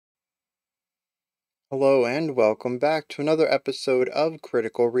Hello and welcome back to another episode of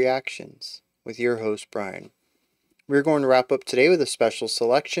Critical Reactions with your host Bryan. We're going to wrap up today with a special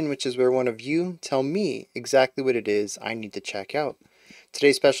selection, which is where one of you tell me exactly what it is I need to check out.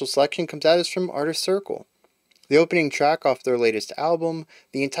 Today's special selection comes out as from Artist Circle. The opening track off their latest album.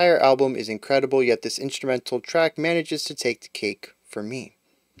 The entire album is incredible, yet this instrumental track manages to take the cake for me.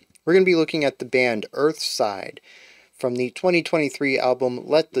 We're going to be looking at the band Earthside from the 2023 album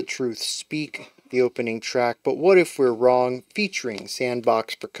Let the Truth Speak, the opening track, But What If We're Wrong, featuring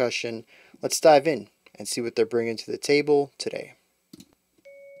Sandbox Percussion. Let's dive in and see what they're bringing to the table today.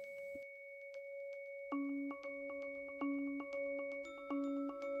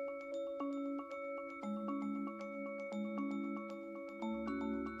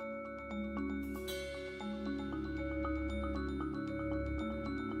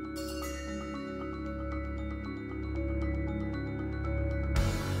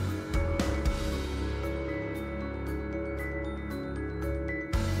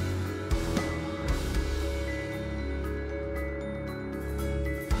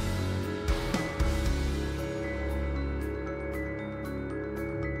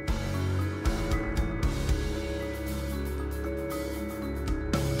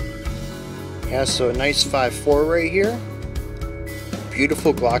 Yeah, so a nice 5/4 right here.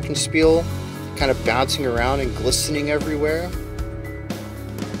 Beautiful glockenspiel, kind of bouncing around and glistening everywhere.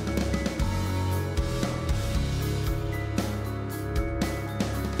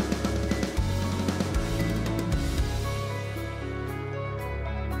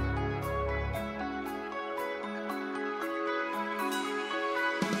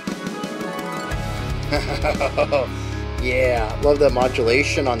 Yeah, love that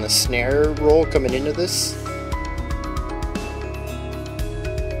modulation on the snare roll coming into this.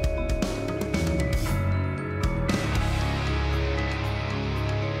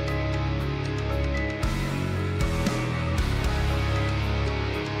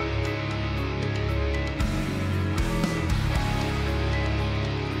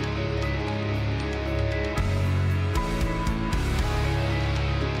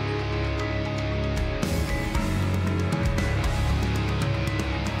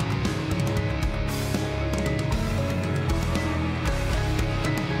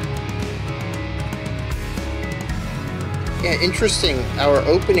 Yeah, interesting. Our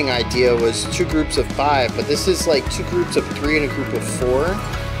opening idea was 2 groups of 5, but this is like 2 groups of 3 and a group of 4.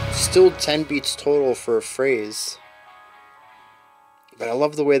 Still 10 beats total for a phrase. But I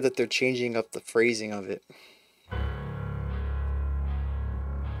love the way that they're changing up the phrasing of it.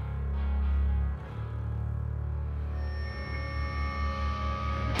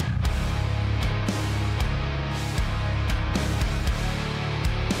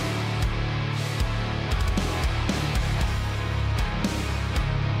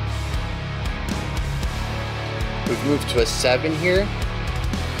 We've moved to a 7 here.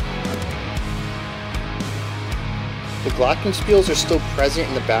 The glockenspiels are still present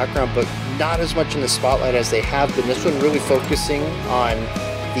in the background, but not as much in the spotlight as they have been. This one really focusing on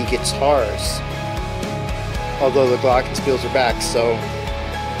the guitars, although the glockenspiels are back, so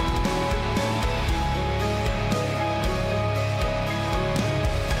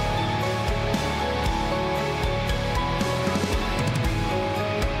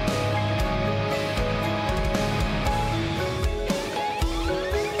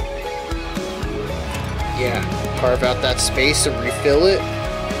yeah, carve out that space and refill it.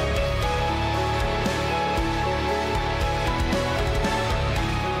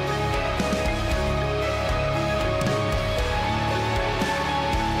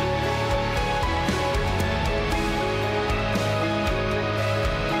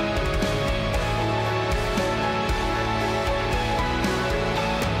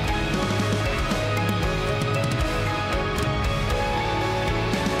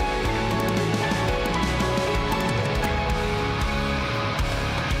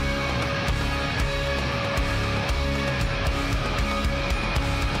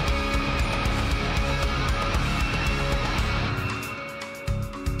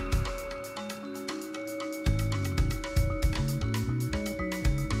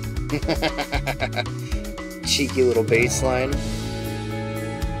 Cheeky little bass line.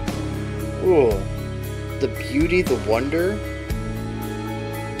 Ooh, the beauty, the wonder.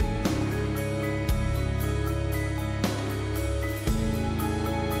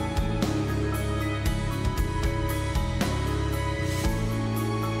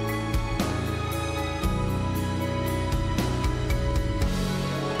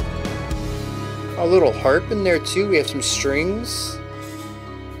 A little harp in there too. We have some strings.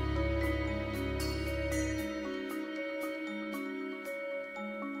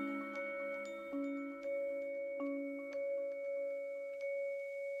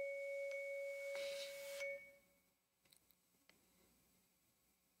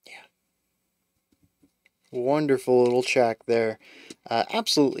 Wonderful little track there.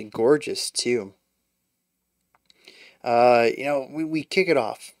 Absolutely gorgeous, too. We kick it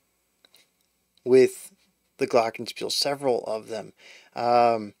off with the glockenspiel, several of them.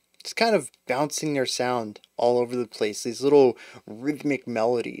 Just kind of bouncing their sound all over the place, these little rhythmic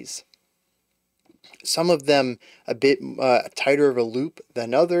melodies. Some of them a bit tighter of a loop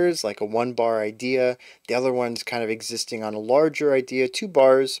than others, like a 1 bar idea. The other one's kind of existing on a larger idea. 2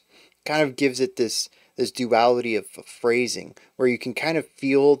 bars kind of gives it this duality of phrasing, where you can kind of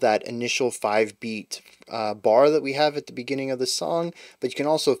feel that initial 5 beat bar that we have at the beginning of the song, but you can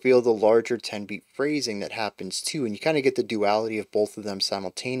also feel the larger 10 beat phrasing that happens too, and you kind of get the duality of both of them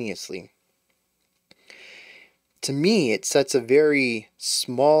simultaneously. To me, it sets a very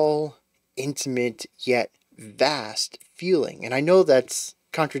small, intimate, yet vast feeling. And I know that's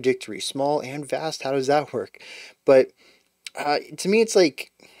contradictory. Small and vast, how does that work? But to me, it's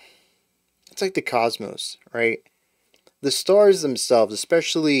like the cosmos, right? The stars themselves,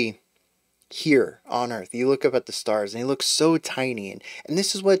 especially here on Earth, you look up at the stars and they look so tiny. And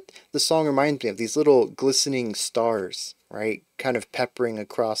this is what the song reminds me of, these little glistening stars, right? Kind of peppering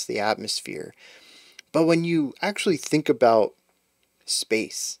across the atmosphere. But when you actually think about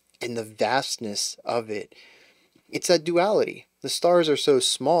space and the vastness of it, it's that duality. The stars are so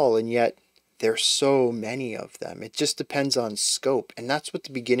small and yet there's so many of them. It just depends on scope, and that's what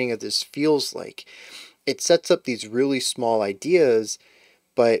the beginning of this feels like. It sets up these really small ideas,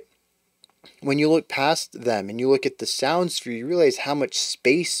 but when you look past them and you look at the sound sphere, you realize how much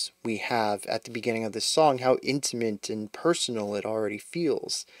space we have at the beginning of this song, how intimate and personal it already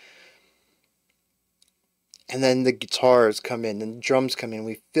feels. And then the guitars come in and the drums come in.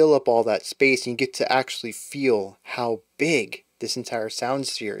 We fill up all that space and you get to actually feel how big this entire sound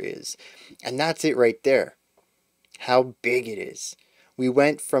sphere is. And that's it right there. How big it is. We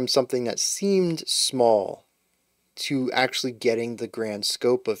went from something that seemed small to actually getting the grand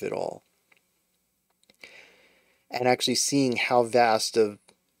scope of it all. And actually seeing how vast of,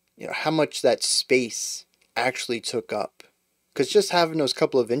 how much that space actually took up. Because just having those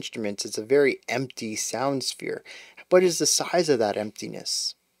couple of instruments, it's a very empty sound sphere. What is the size of that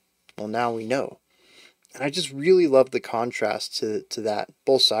emptiness? Well, now we know. And I just really love the contrast to that,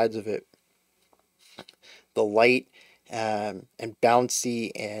 both sides of it. The light and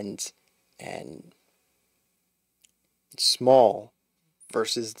bouncy and small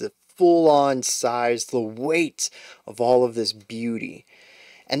versus the full-on size, the weight of all of this beauty.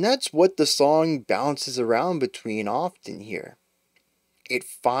 And that's what the song bounces around between often here. It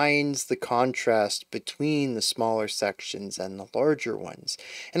finds the contrast between the smaller sections and the larger ones.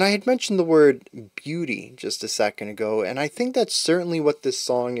 And I had mentioned the word beauty just a second ago, and I think that's certainly what this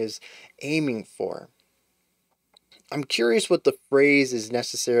song is aiming for. I'm curious what the phrase is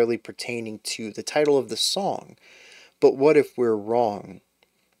necessarily pertaining to, the title of the song, but what if we're wrong?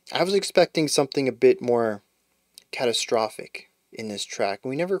 I was expecting something a bit more catastrophic in this track, and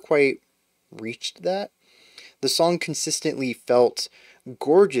we never quite reached that. The song consistently felt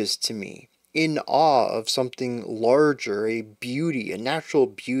gorgeous to me, in awe of something larger, a beauty, a natural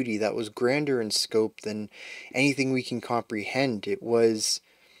beauty that was grander in scope than anything we can comprehend. It was,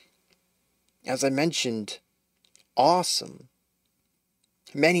 as I mentioned, awesome.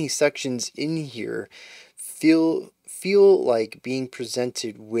 Many sections in here feel like being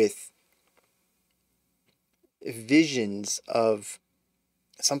presented with visions of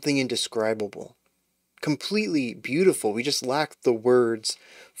something indescribable. Completely beautiful. We just lack the words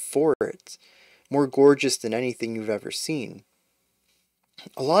for it. More gorgeous than anything you've ever seen.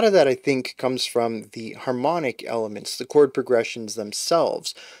 A lot of that, I think, comes from the harmonic elements, the chord progressions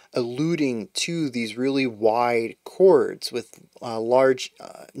themselves, alluding to these really wide chords with large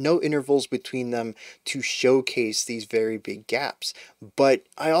note intervals between them to showcase these very big gaps. But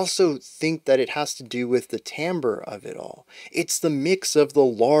I also think that it has to do with the timbre of it all. It's the mix of the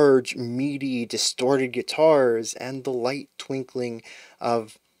large, meaty, distorted guitars and the light twinkling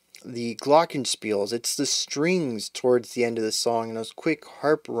of the glockenspiels. It's the strings towards the end of the song and those quick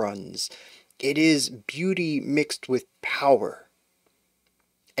harp runs. It is beauty mixed with power.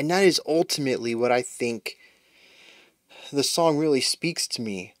 And that is ultimately what I think the song really speaks to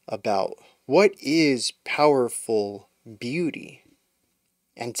me about. What is powerful beauty?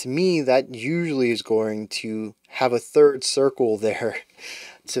 And to me, that usually is going to have a third circle there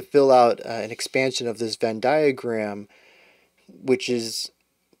to fill out an expansion of this Venn diagram, which is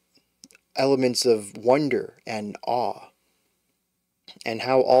elements of wonder and awe, and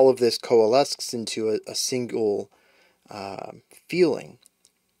how all of this coalesces into a single feeling.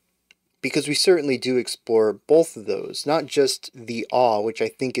 because we certainly do explore both of those, not just the awe, which I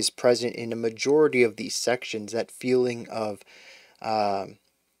think is present in a majority of these sections, that feeling of,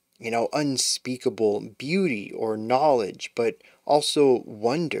 unspeakable beauty or knowledge, but also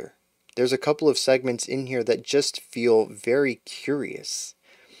wonder. There's a couple of segments in here that just feel very curious.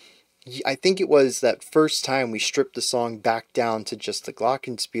 I think it was that first time we stripped the song back down to just the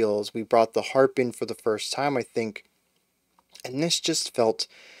glockenspiels, we brought the harp in for the first time, I think, and this just felt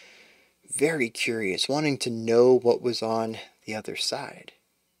very curious, wanting to know what was on the other side.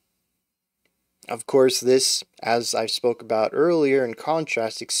 Of course, this, as I spoke about earlier, in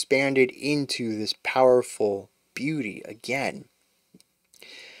contrast, expanded into this powerful beauty again.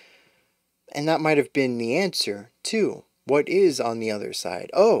 And that might have been the answer, too. What is on the other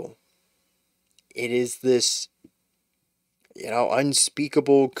side? Oh, it is this,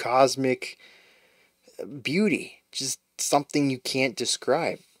 unspeakable cosmic beauty. Just something you can't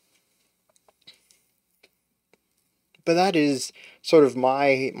describe. But that is sort of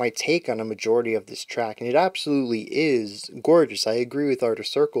my take on a majority of this track, and it absolutely is gorgeous. I agree with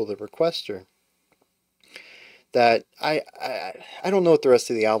Artist Circle, the requester, that I don't know what the rest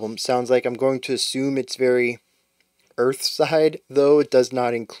of the album sounds like. I'm going to assume it's very Earthside, though it does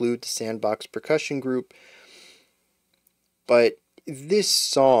not include the Sandbox Percussion group. But this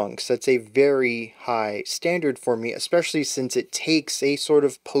song sets a very high standard for me, especially since it takes a sort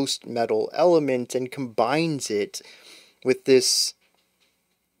of post-metal element and combines it with this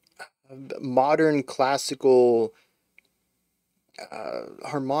modern classical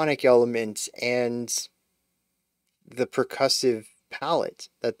harmonic element and the percussive palette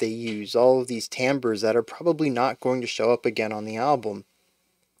that they use, all of these timbres that are probably not going to show up again on the album.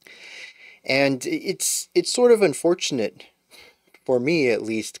 And it's sort of unfortunate, for me at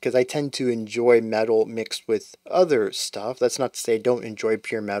least, because I tend to enjoy metal mixed with other stuff. That's not to say I don't enjoy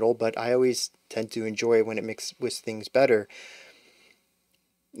pure metal, but I always tend to enjoy when it mixes with things better.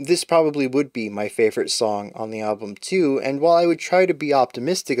 This probably would be my favorite song on the album too, and while I would try to be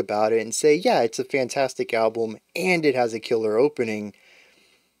optimistic about it and say, yeah, it's a fantastic album and it has a killer opening,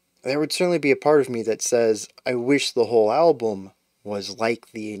 there would certainly be a part of me that says, I wish the whole album was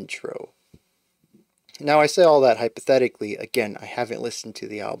like the intro. Now, I say all that hypothetically. Again, I haven't listened to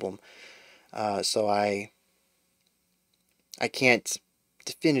the album, so I can't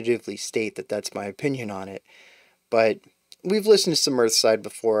definitively state that that's my opinion on it, but we've listened to some Earthside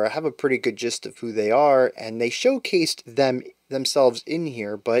before. I have a pretty good gist of who they are, and they showcased themselves in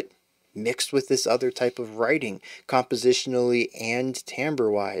here, but mixed with this other type of writing, compositionally and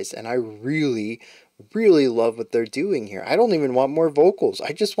timbre-wise, and I really, really love what they're doing here. I don't even want more vocals.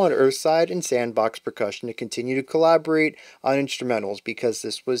 I just want Earthside and Sandbox Percussion to continue to collaborate on instrumentals, because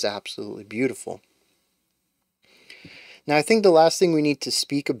this was absolutely beautiful. Now, I think the last thing we need to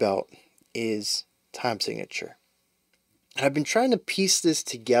speak about is time signature. And I've been trying to piece this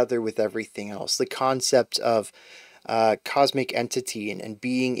together with everything else. The concept of cosmic entity and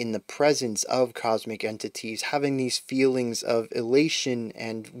being in the presence of cosmic entities, having these feelings of elation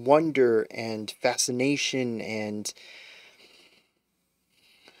and wonder and fascination and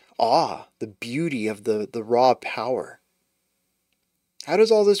awe, the beauty of the raw power. How does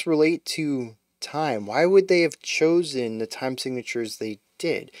all this relate to time? Why would they have chosen the time signatures they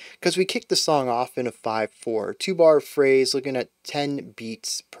did? Because we kicked the song off in a 5/4, 2-bar phrase, looking at 10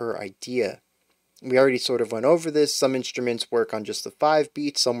 beats per idea. We already sort of went over this. Some instruments work on just the 5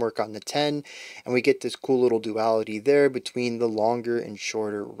 beats, some work on the 10, and we get this cool little duality there between the longer and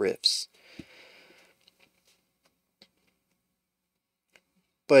shorter riffs.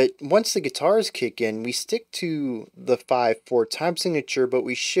 But once the guitars kick in, we stick to the 5/4 time signature, but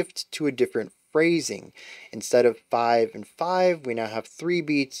we shift to a different phrasing. Instead of 5 and 5, we now have 3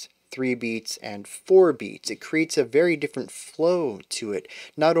 beats, 3 beats, and 4 beats. It creates a very different flow to it.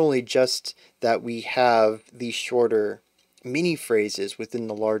 Not only just that we have these shorter mini phrases within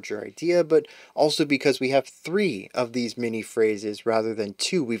the larger idea, but also because we have 3 of these mini phrases rather than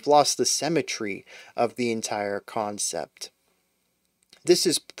 2. We've lost the symmetry of the entire concept. This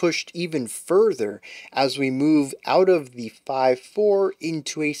is pushed even further as we move out of the 5/4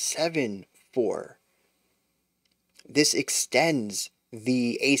 into a 7/4. This extends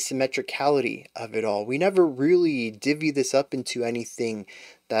the asymmetricality of it all. We never really divvy this up into anything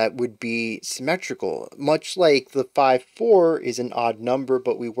that would be symmetrical. Much like the 5/4 is an odd number,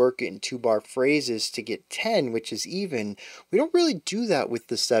 but we work it in 2-bar phrases to get 10, which is even. We don't really do that with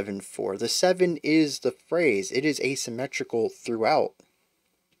the 7/4. The 7 is the phrase. It is asymmetrical throughout.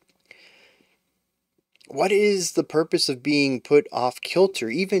 What is the purpose of being put off kilter,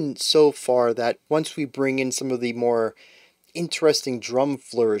 even so far that once we bring in some of the more interesting drum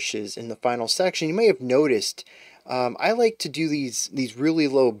flourishes in the final section. You may have noticed I like to do these really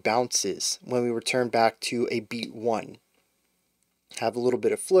low bounces when we return back to a beat 1. Have a little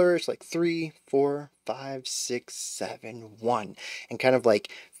bit of flourish, like 3, 4, 5, 6, 7, 1, and kind of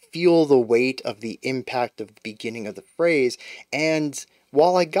like feel the weight of the impact of the beginning of the phrase. And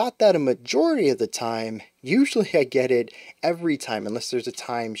while I got that a majority of the time, usually I get it every time, unless there's a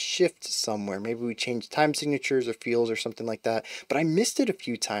time shift somewhere. Maybe we change time signatures or feels or something like that. But I missed it a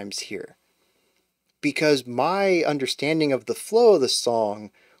few times here, because my understanding of the flow of the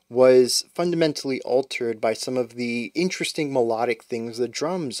song was fundamentally altered by some of the interesting melodic things the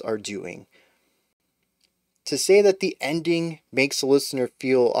drums are doing. To say that the ending makes the listener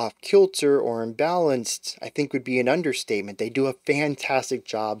feel off kilter or imbalanced, I think would be an understatement. They do a fantastic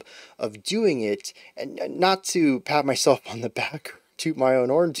job of doing it, and not to pat myself on the back or toot my own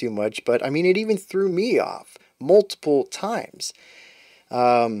horn too much, but I mean, it even threw me off multiple times.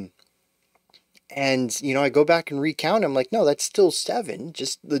 And, you know, I go back and recount. I'm like, no, that's still 7.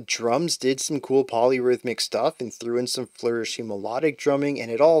 Just the drums did some cool polyrhythmic stuff and threw in some flourishing melodic drumming,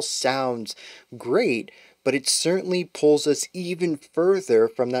 and it all sounds great. But it certainly pulls us even further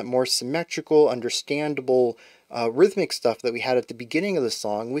from that more symmetrical, understandable rhythmic stuff that we had at the beginning of the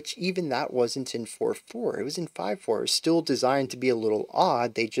song, which even that wasn't in 4/4. It was in 5/4. It was still designed to be a little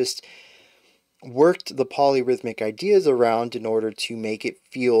odd. They just worked the polyrhythmic ideas around in order to make it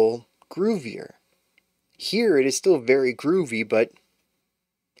feel groovier. Here it is still very groovy, but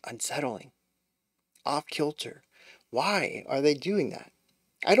unsettling, off kilter. Why are they doing that?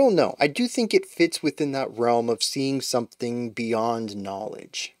 I don't know. I do think it fits within that realm of seeing something beyond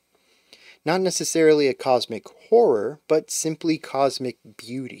knowledge. Not necessarily a cosmic horror, but simply cosmic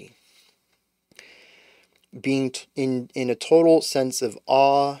beauty. Being in a total sense of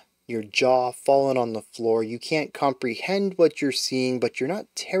awe, your jaw fallen on the floor. You can't comprehend what you're seeing, but you're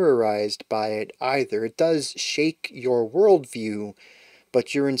not terrorized by it either. It does shake your worldview,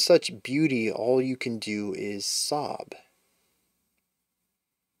 but you're in such beauty, all you can do is sob.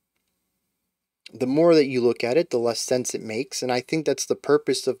 The more that you look at it, the less sense it makes, and I think that's the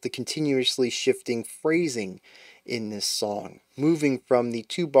purpose of the continuously shifting phrasing in this song, moving from the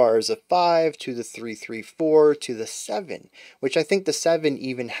 2 bars of 5 to the 3-3-4 to the 7, which I think the 7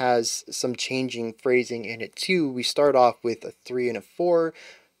 even has some changing phrasing in it too. We start off with a 3 and a 4,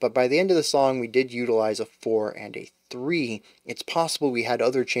 but by the end of the song we did utilize a 4 and a 3. It's possible we had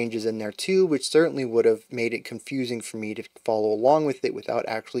other changes in there too, which certainly would have made it confusing for me to follow along with it without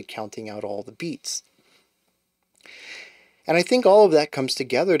actually counting out all the beats. And I think all of that comes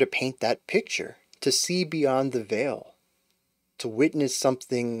together to paint that picture, to see beyond the veil, to witness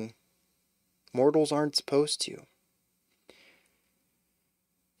something mortals aren't supposed to.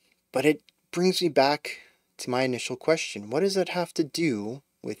 But it brings me back to my initial question. What does that have to do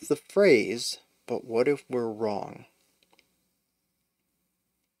with the phrase, but what if we're wrong?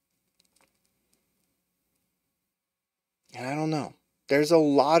 And I don't know. There's a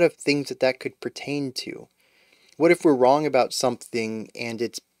lot of things that could pertain to. What if we're wrong about something and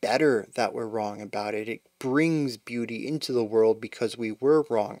it's better that we're wrong about it? It brings beauty into the world because we were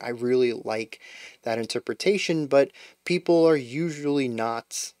wrong. I really like that interpretation, but people are usually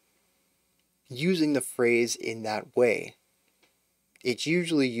not using the phrase in that way. It's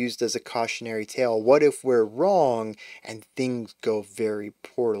usually used as a cautionary tale. What if we're wrong and things go very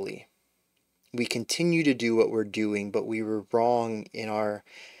poorly? We continue to do what we're doing, but we were wrong in our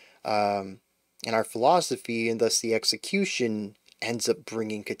philosophy, and thus the execution ends up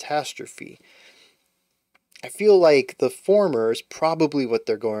bringing catastrophe. I feel like the former is probably what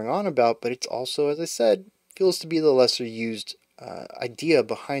they're going on about, but it's also, as I said, feels to be the lesser used idea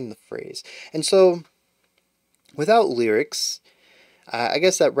behind the phrase. And so, without lyrics, I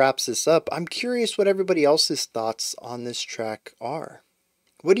guess that wraps this up. I'm curious what everybody else's thoughts on this track are.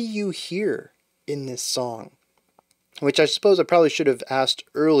 What do you hear in this song? Which I suppose I probably should have asked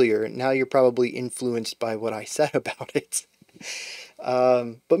earlier. Now you're probably influenced by what I said about it.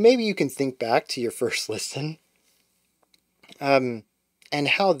 But maybe you can think back to your first listen. And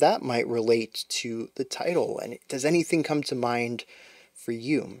how that might relate to the title. And does anything come to mind for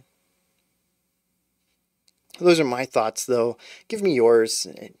you? Those are my thoughts, though. Give me yours.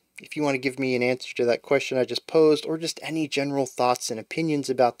 If you want to give me an answer to that question I just posed, or just any general thoughts and opinions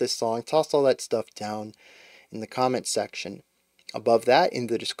about this song, toss all that stuff down in the comments section. Above that, in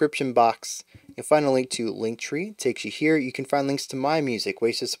the description box, you'll find a link to Linktree. It takes you here. You can find links to my music,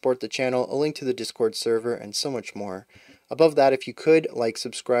 ways to support the channel, a link to the Discord server, and so much more. Above that, if you could, like,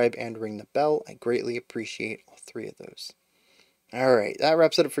 subscribe, and ring the bell. I greatly appreciate all 3 of those. Alright, that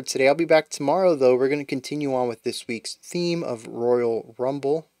wraps it up for today. I'll be back tomorrow, though. We're going to continue on with this week's theme of Royal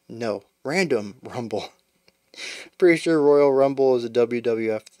Rumble. No, Random Rumble. Pretty sure Royal Rumble is a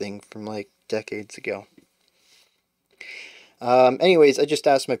WWF thing from like decades ago. Anyways, I just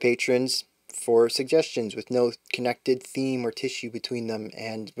asked my patrons for suggestions with no connected theme or tissue between them,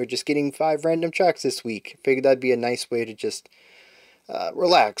 and we're just getting 5 random tracks this week. Figured that'd be a nice way to just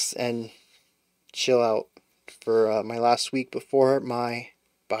relax and chill out for my last week before my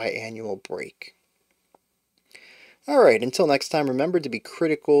biannual break. Alright, until next time, remember to be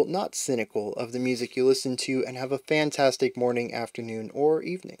critical, not cynical, of the music you listen to, and have a fantastic morning, afternoon, or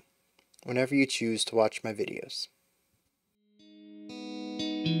evening, whenever you choose to watch my videos.